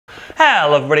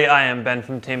Hello everybody, I am Ben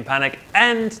from Team Panic,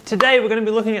 and today we're going to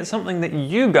be looking at something that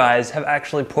you guys have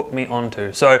actually put me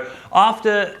onto. So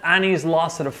after Annie's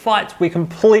last set of fights, we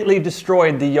completely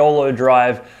destroyed the YOLO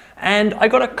drive, and I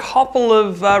got a couple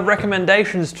of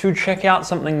recommendations to check out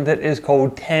something that is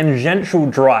called Tangential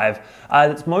drive.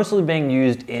 That's mostly being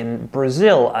used in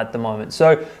Brazil at the moment.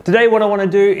 So today what I want to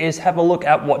do is have a look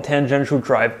at what Tangential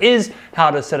drive is,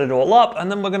 how to set it all up, and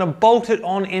then we're going to bolt it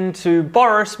on into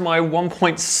Boris, my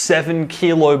 1.7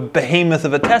 kilo behemoth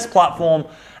of a test platform,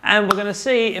 and we're going to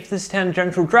see if this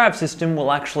Tangential drive system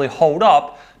will actually hold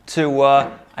up to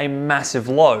a massive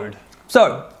load.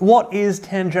 So, what is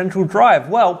tangential drive?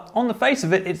 Well, on the face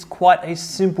of it, it's quite a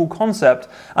simple concept,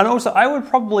 and also I would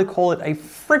probably call it a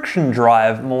friction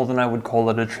drive more than I would call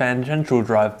it a tangential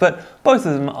drive, but both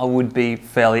of them would be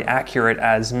fairly accurate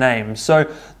as names. So,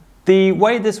 the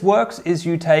way this works is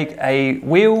you take a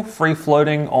wheel free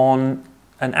floating on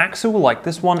an axle like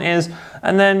this one is,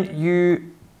 and then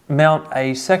you mount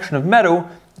a section of metal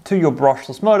to your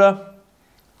brushless motor,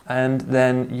 and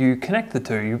then you connect the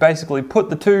two. You basically put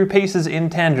the two pieces in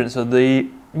tangent, so the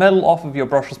metal off of your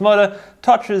brushless motor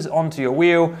touches onto your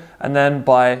wheel, and then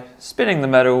by spinning the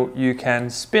metal, you can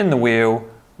spin the wheel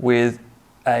with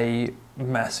a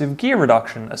massive gear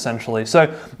reduction, essentially.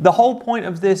 So the whole point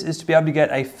of this is to be able to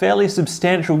get a fairly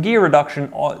substantial gear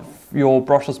reduction of your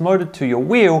brushless motor to your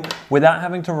wheel without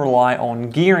having to rely on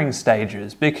gearing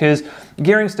stages, because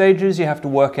gearing stages, you have to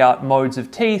work out modes of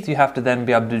teeth, you have to then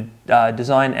be able to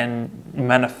design and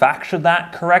manufacture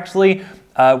that correctly,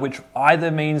 which either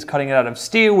means cutting it out of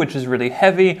steel, which is really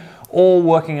heavy, or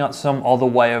working out some other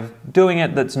way of doing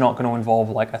it that's not going to involve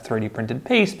like a 3D printed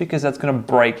piece, because that's going to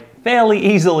break fairly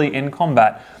easily in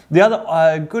combat. The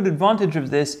other good advantage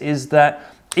of this is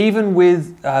that even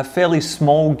with fairly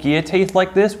small gear teeth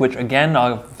like this, which again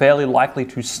are fairly likely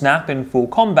to snap in full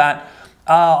combat,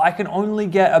 I can only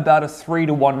get about a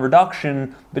 3-to-1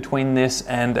 reduction between this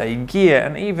and a gear.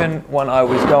 And even when I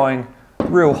was going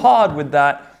real hard with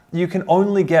that, you can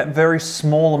only get very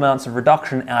small amounts of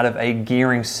reduction out of a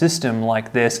gearing system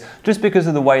like this, just because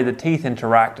of the way the teeth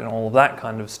interact and all of that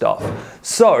kind of stuff.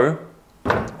 So,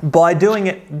 by doing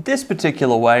it this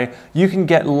particular way, you can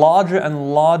get larger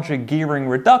and larger gearing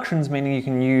reductions, meaning you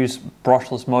can use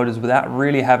brushless motors without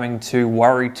really having to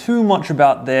worry too much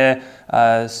about their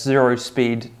zero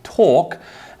speed torque.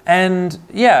 And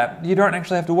yeah, you don't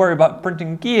actually have to worry about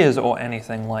printing gears or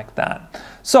anything like that.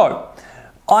 So,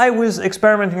 I was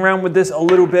experimenting around with this a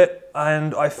little bit,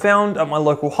 and I found at my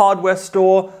local hardware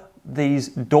store these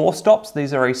door stops.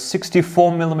 These are a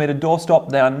 64mm door stop.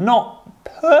 They are not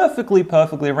perfectly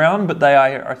round, but they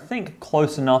are, I think,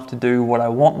 close enough to do what I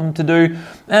want them to do.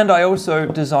 And I also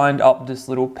designed up this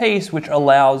little piece which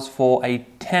allows for a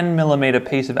 10mm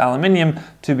piece of aluminium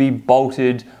to be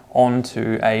bolted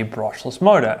onto a brushless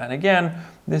motor. And again,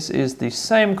 this is the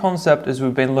same concept as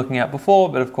we've been looking at before,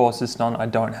 but of course this one I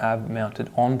don't have mounted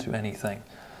onto anything.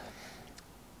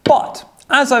 But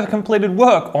as I've completed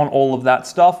work on all of that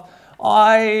stuff,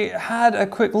 I had a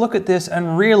quick look at this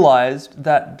and realized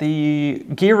that the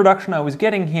gear reduction I was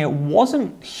getting here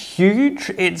wasn't huge.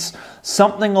 It's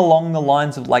something along the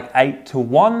lines of like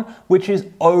 8-to-1, which is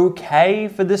okay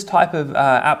for this type of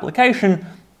application,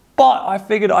 but I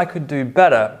figured I could do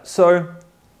better. So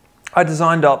I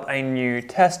designed up a new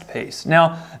test piece.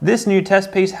 Now, this new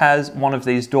test piece has one of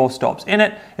these door stops in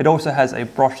it. It also has a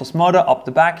brushless motor up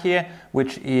the back here,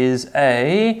 which is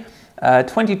a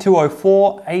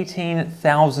 2204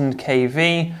 18,000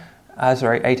 kV,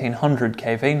 sorry, 1800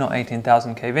 kV, not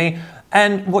 18,000 kV.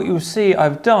 And what you'll see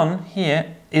I've done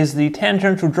here is the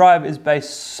tangential drive is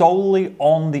based solely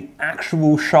on the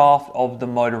actual shaft of the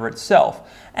motor itself.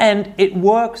 And it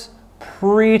works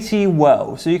pretty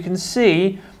well. So you can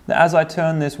see that as I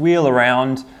turn this wheel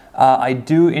around, I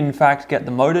do in fact get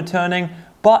the motor turning,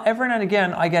 but every now and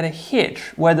again I get a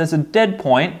hitch where there's a dead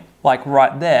point, like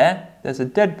right there, there's a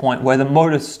dead point where the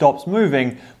motor stops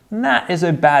moving, and that is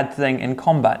a bad thing in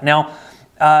combat. Now,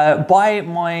 by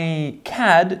my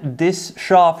CAD, this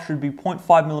shaft should be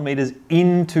 0.5mm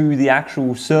into the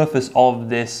actual surface of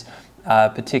this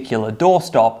particular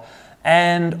doorstop,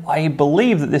 and I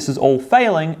believe that this is all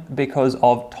failing because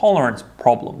of tolerance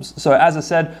problems. So as I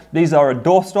said, these are a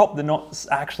doorstop. They're not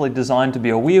actually designed to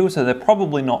be a wheel, so they're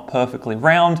probably not perfectly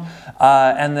round.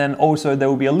 And then also there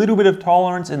will be a little bit of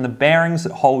tolerance in the bearings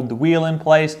that hold the wheel in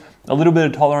place, a little bit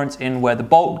of tolerance in where the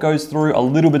bolt goes through, a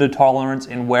little bit of tolerance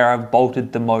in where I've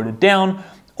bolted the motor down.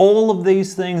 All of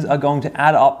these things are going to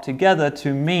add up together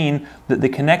to mean that the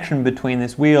connection between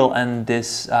this wheel and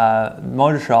this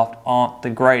motor shaft aren't the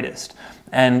greatest,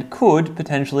 and could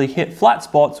potentially hit flat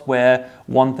spots where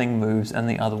one thing moves and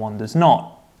the other one does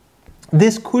not.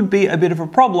 this could be a bit of a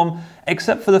problem,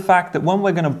 except for the fact that when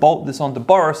we're going to bolt this onto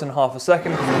Boris in half a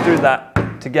second, because we'll do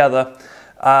that together,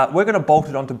 we're going to bolt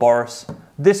it onto Boris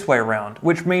this way around,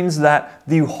 which means that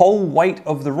the whole weight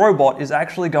of the robot is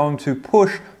actually going to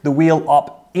push the wheel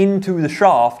up into the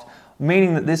shaft,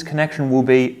 meaning that this connection will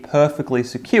be perfectly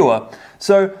secure.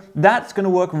 So that's going to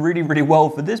work really, really well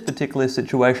for this particular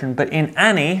situation, but in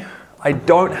Annie, I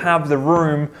don't have the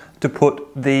room to put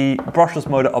the brushless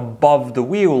motor above the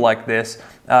wheel like this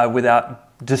without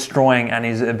destroying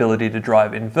Annie's ability to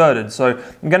drive inverted. So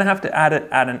I'm going to have to add it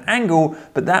at an angle,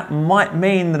 but that might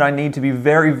mean that I need to be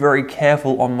very, very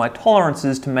careful on my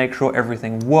tolerances to make sure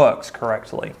everything works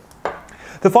correctly.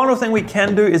 The final thing we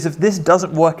can do is if this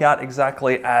doesn't work out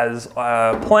exactly as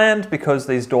planned, because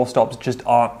these door stops just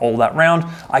aren't all that round,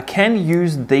 I can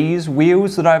use these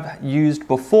wheels that I've used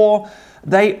before.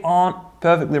 They aren't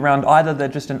perfectly round either, they're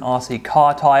just an RC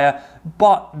car tire,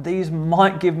 but these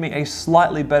might give me a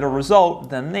slightly better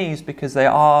result than these because they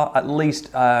are at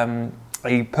least a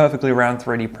perfectly round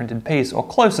 3D printed piece, or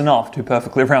close enough to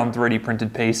perfectly round 3D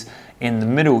printed piece in the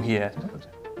middle here.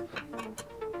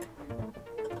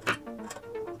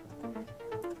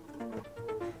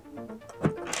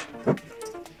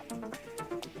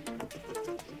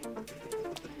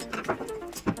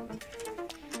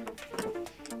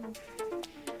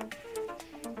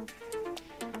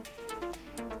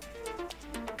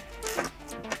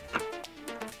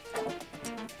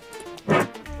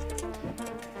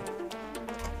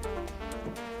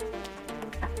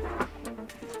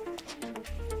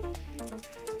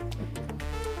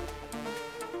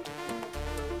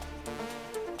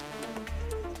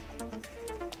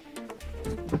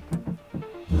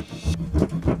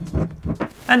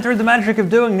 And through the magic of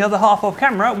doing the other half off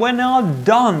camera, we're now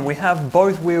done. We have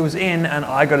both wheels in, and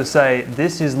I gotta say,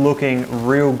 this is looking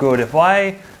real good. If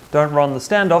I don't run the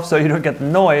standoff so you don't get the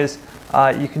noise,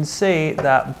 you can see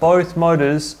that both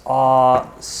motors are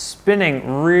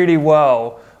spinning really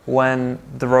well when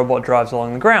the robot drives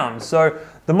along the ground. So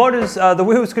the motors, the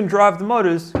wheels can drive the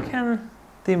motors. Can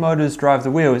the motors drive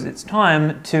the wheels? It's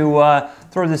time to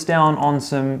throw this down on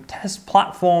some test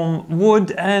platform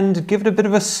wood and give it a bit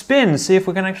of a spin, see if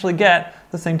we can actually get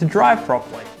the thing to drive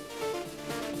properly.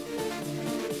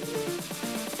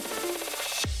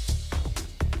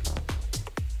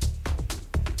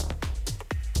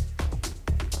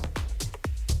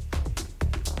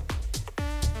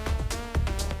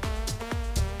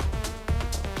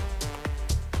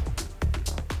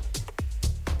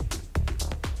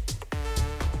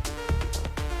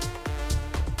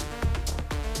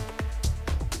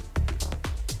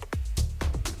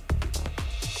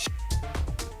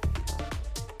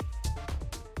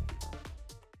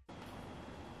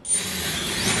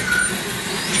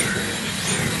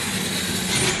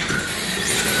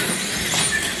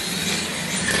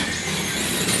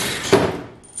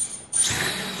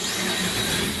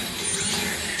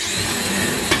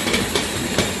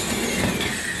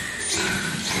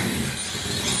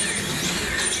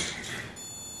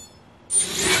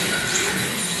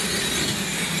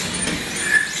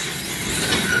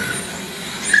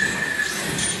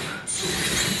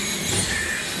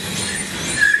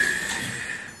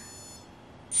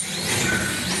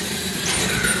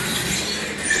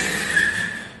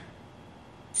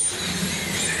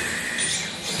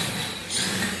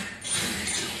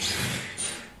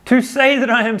 To say that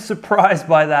I am surprised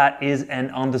by that is an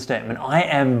understatement. I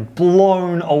am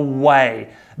blown away.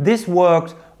 This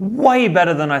worked way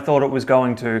better than I thought it was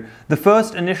going to. The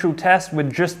first initial test with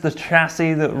just the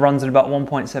chassis that runs at about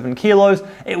 1.7 kilos,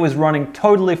 it was running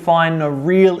totally fine, no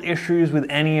real issues with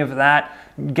any of that.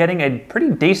 Getting a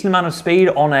pretty decent amount of speed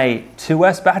on a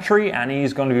 2S battery. Annie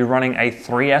is going to be running a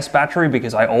 3S battery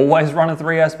because I always run a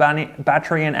 3S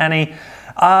battery in Annie.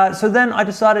 So then I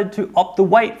decided to up the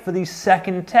weight for the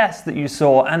second test that you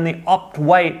saw, and the upped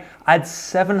weight adds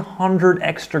 700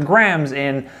 extra grams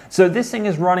in. So this thing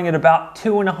is running at about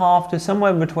 2.5 to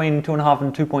somewhere between 2.5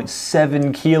 and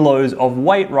 2.7 kilos of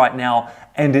weight right now,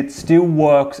 and it still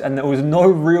works, and there was no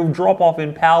real drop off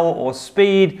in power or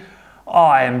speed.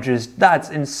 That's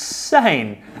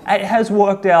insane. It has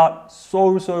worked out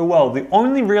so well. The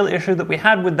only real issue that we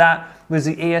had with that was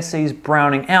the ESCs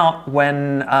browning out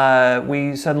when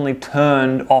we suddenly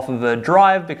turned off of a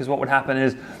drive, because what would happen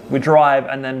is we drive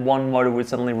and then one motor would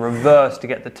suddenly reverse to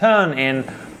get the turn in,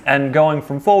 and going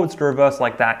from forwards to reverse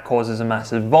like that causes a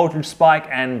massive voltage spike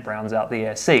and browns out the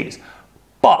ESCs.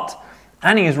 But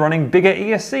Annie is running bigger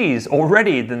ESCs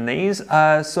already than these,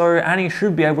 so Annie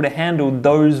should be able to handle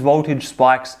those voltage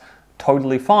spikes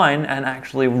totally fine and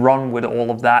actually run with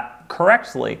all of that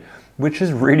correctly, which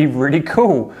is really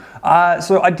cool.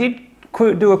 So I did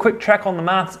do a quick check on the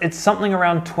maths. It's something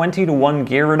around 20 to 1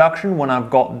 gear reduction when I've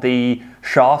got the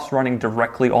shafts running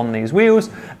directly on these wheels,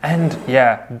 and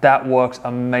yeah, that works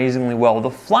amazingly well.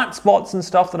 The flat spots and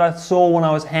stuff that I saw when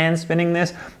I was hand spinning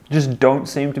this just don't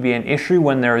seem to be an issue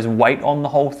when there is weight on the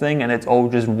whole thing and it's all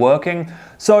just working.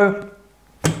 So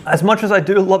as much as I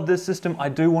do love this system, I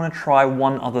do want to try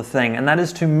one other thing, and that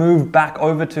is to move back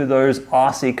over to those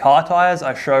RC car tires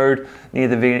I showed near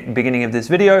the beginning of this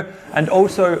video, and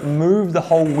also move the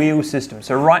whole wheel system.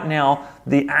 So right now,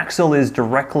 the axle is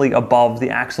directly above the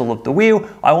axle of the wheel.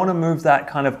 I want to move that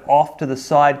kind of off to the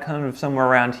side, kind of somewhere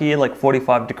around here, like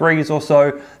 45 degrees or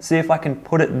so, see if I can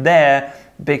put it there,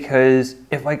 because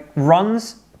if it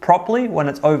runs properly when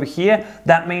it's over here,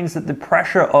 that means that the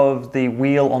pressure of the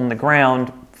wheel on the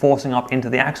ground forcing up into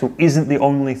the axle isn't the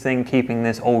only thing keeping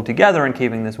this all together and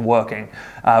keeping this working,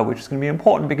 which is going to be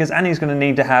important because Annie's going to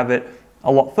need to have it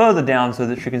a lot further down so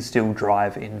that she can still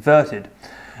drive inverted.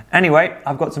 Anyway,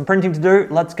 I've got some printing to do.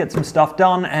 Let's get some stuff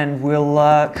done and we'll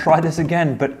try this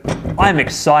again, but I'm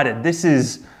excited. This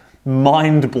is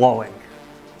mind-blowing.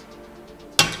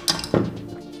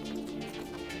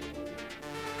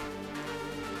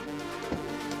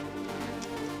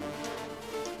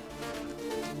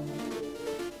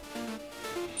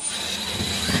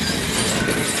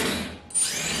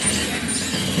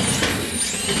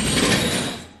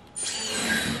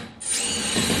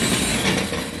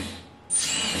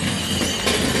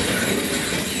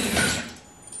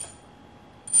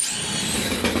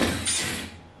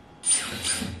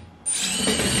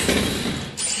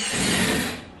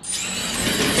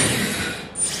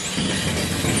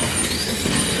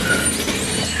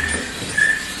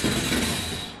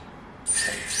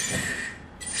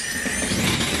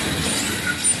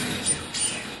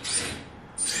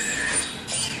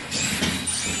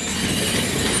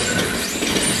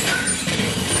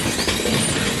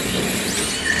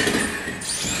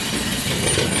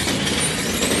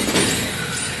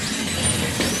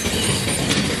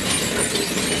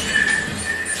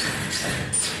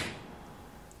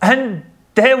 And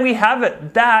there we have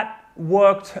it. That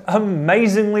worked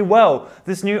amazingly well.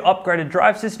 This new upgraded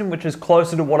drive system, which is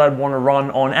closer to what I'd want to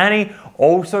run on Annie,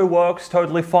 also works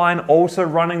totally fine. Also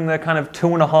running the kind of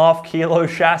 2.5 kilo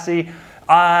chassis.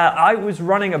 I was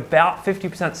running about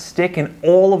 50% stick in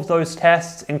all of those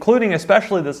tests, including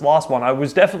especially this last one. I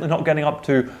was definitely not getting up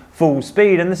to full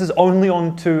speed, and this is only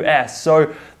on 2S.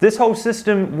 So this whole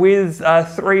system with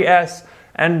 3S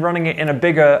and running it in a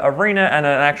bigger arena and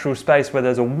an actual space where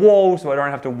there's a wall, so I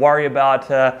don't have to worry about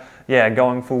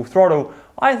going full throttle,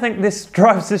 I think this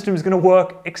drive system is going to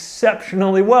work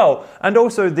exceptionally well. And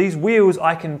also these wheels,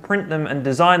 I can print them and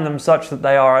design them such that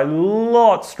they are a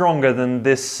lot stronger than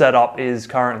this setup is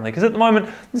currently. Because at the moment,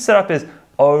 this setup is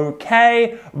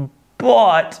okay,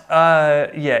 but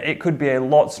it could be a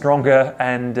lot stronger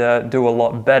and do a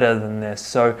lot better than this.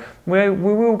 So we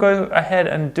will go ahead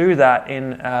and do that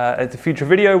in the future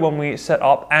video when we set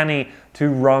up Annie to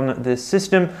run this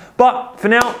system. But for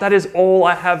now, that is all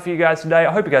I have for you guys today.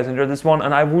 I hope you guys enjoyed this one,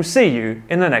 and I will see you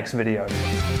in the next video.